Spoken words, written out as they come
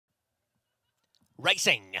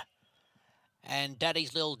racing. And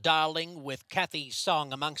Daddy's Little Darling with Kathy's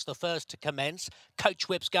Song amongst the first to commence. Coach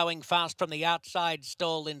Whip's going fast from the outside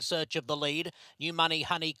stall in search of the lead. New Money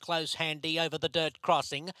Honey close handy over the dirt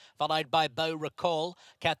crossing, followed by Beau Recall.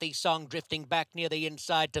 Kathy's Song drifting back near the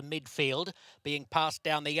inside to midfield, being passed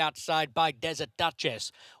down the outside by Desert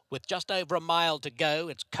Duchess. With just over a mile to go,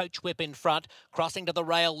 it's Coach Whip in front, crossing to the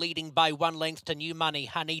rail, leading by 1 length to New Money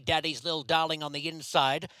Honey. Daddy's Little Darling on the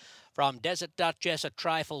inside. From Desert Duchess a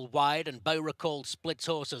trifle wide, and Beau Recall splits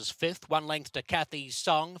horses fifth. 1 length to Kathy's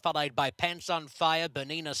Song, followed by Pants on Fire,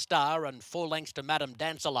 Bernina Star, and 4 lengths to Madame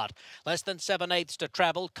Dancelot. Less than 7/8 to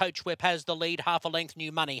travel. Coach Whip has the lead, half a length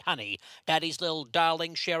New Money Honey. Daddy's Little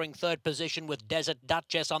Darling sharing third position with Desert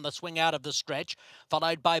Duchess on the swing out of the stretch,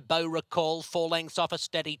 followed by Beau Recall, 4 lengths off a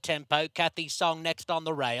steady tempo. Kathy's Song next on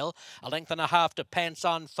the rail. 1.5 lengths to Pants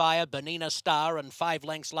on Fire, Bernina Star, and 5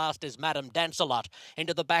 lengths last is Madame Dancelot.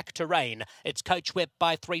 Into the back to rain. It's Coach Whip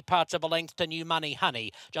by 3/4 of a length to New Money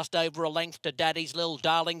Honey. Just over a length to Daddy's Little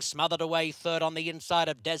Darling, smothered away third on the inside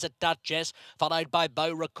of Desert Duchess, followed by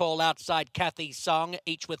Beau Recall outside Kathy's Song,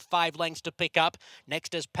 each with 5 lengths to pick up.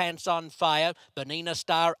 Next is Pants on Fire, Bernina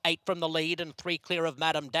Star 8 from the lead and 3 clear of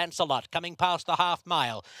Madame Dancelot, coming past the half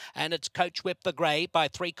mile. And it's Coach Whip the Grey by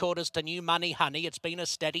 3/4 to New Money Honey. It's been a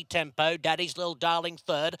steady tempo. Daddy's Little Darling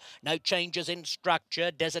third, no changes in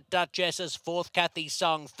structure. Desert Duchess is fourth, Kathy's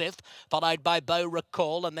Song fifth, followed by Beau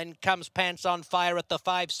Recall, and then comes Pants on Fire at the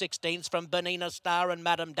 5/16 from Bernina Star and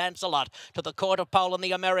Madame Dancelot to the quarter pole in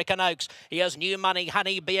the American Oaks. Here's New Money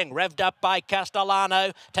Honey being revved up by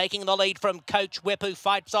Castellano, taking the lead from Coach Whip, who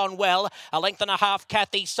fights on well. 1.5 lengths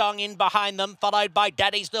Kathy's Song in behind them, followed by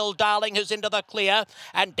Daddy's Little Darling, who's into the clear.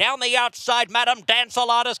 And down the outside, Madame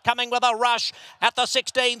Dancelot is coming with a rush at the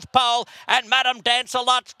 16th pole, and Madame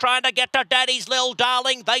Dancelot's trying to get to Daddy's Little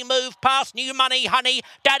Darling. They move past New Money Honey.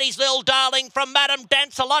 Daddy's Little Darling from Madame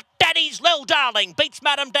Dancelot. Daddy's Little Darling beats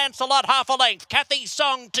Madame Dancelot half a length. Kathy's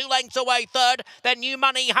Song 2 lengths away third. Then New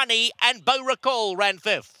Money Honey and Beau Recall ran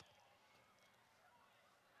fifth.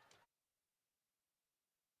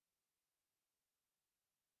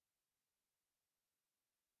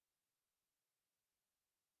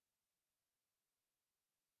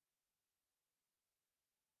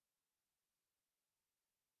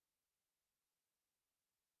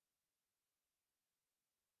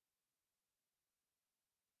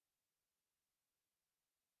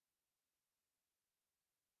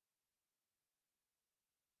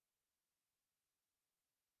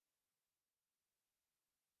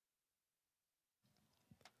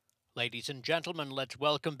 Ladies and gentlemen, let's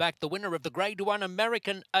welcome back the winner of the Grade 1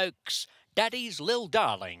 American Oaks, Daddy's Lil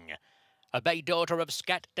Darling, a bay daughter of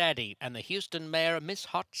Scat Daddy and the Houston mare Miss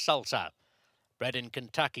Hot Salsa. Bred in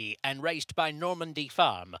Kentucky and raced by Normandy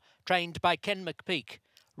Farm, trained by Ken McPeak,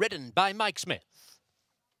 ridden by Mike Smith.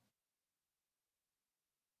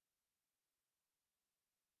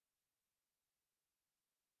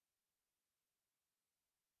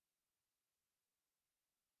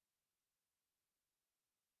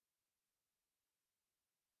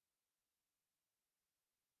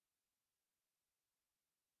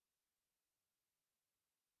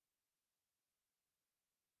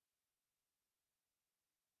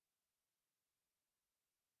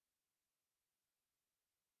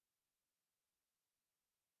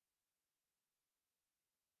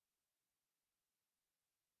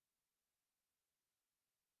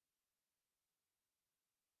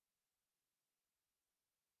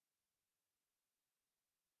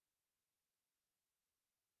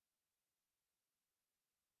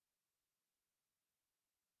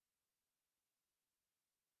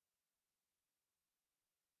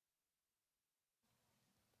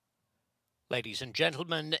 Ladies and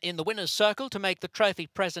gentlemen, in the winner's circle to make the trophy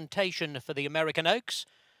presentation for the American Oaks,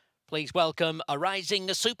 please welcome a rising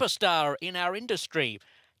superstar in our industry,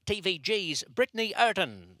 TVG's Brittany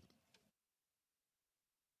Ayrton.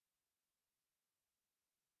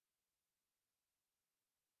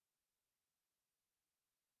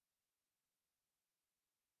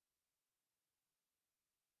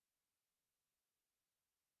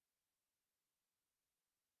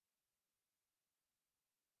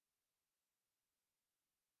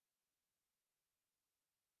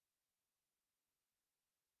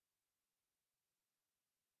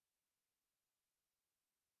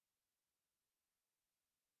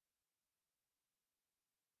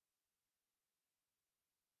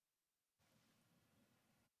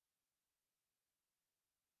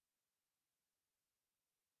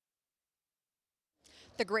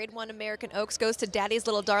 The Grade 1 American Oaks goes to Daddy's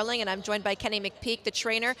Little Darling, and I'm joined by Kenny McPeak, the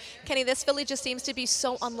trainer. Kenny, this filly just seems to be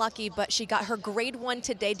so unlucky, but she got her Grade 1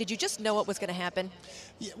 today. Did you just know what was going to happen?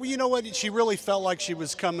 Yeah, well, you know what? She really felt like she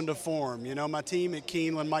was coming to form. You know, my team at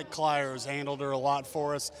Keeneland, Mike Clyers, handled her a lot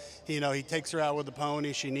for us. You know, he takes her out with the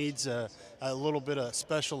pony. She needs a little bit of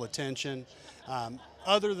special attention.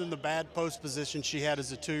 Other than the bad post position she had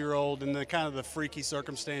as a 2-year-old and the kind of the freaky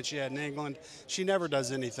circumstance she had in England, she never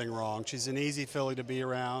does anything wrong. She's an easy filly to be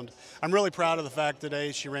around. I'm really proud of the fact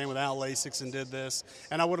today she ran without Lasix and did this.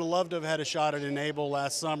 And I would have loved to have had a shot at Enable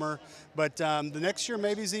last summer, but the next year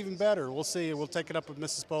maybe is even better. We'll see. We'll take it up with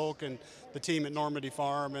Mrs. Polk and the team at Normandy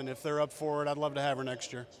Farm, and if they're up for it, I'd love to have her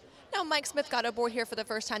next year. Now, Mike Smith got aboard here for the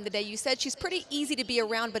first time today. You said she's pretty easy to be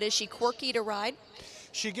around, but is she quirky to ride?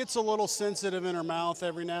 She gets a little sensitive in her mouth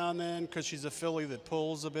every now and then because she's a filly that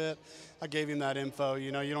pulls a bit. I gave him that info.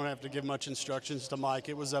 You know, you don't have to give much instructions to Mike.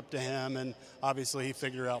 It was up to him, and obviously he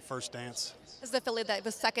figured out first dance. This is the filly that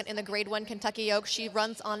was second in the Grade 1 Kentucky Oaks. She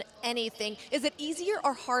runs on anything. Is it easier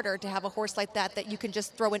or harder to have a horse like that you can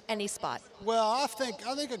just throw in any spot? Well, I think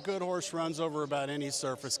a good horse runs over about any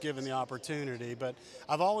surface given the opportunity, but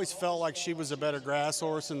I've always felt like she was a better grass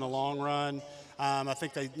horse in the long run. I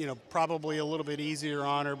think they, probably a little bit easier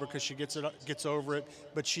on her because she gets over it,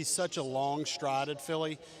 but she's such a long-strided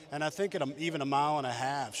filly, and I think at even a mile and a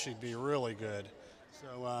half she'd be really good.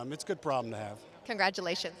 So it's a good problem to have.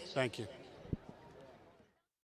 Congratulations. Thank you.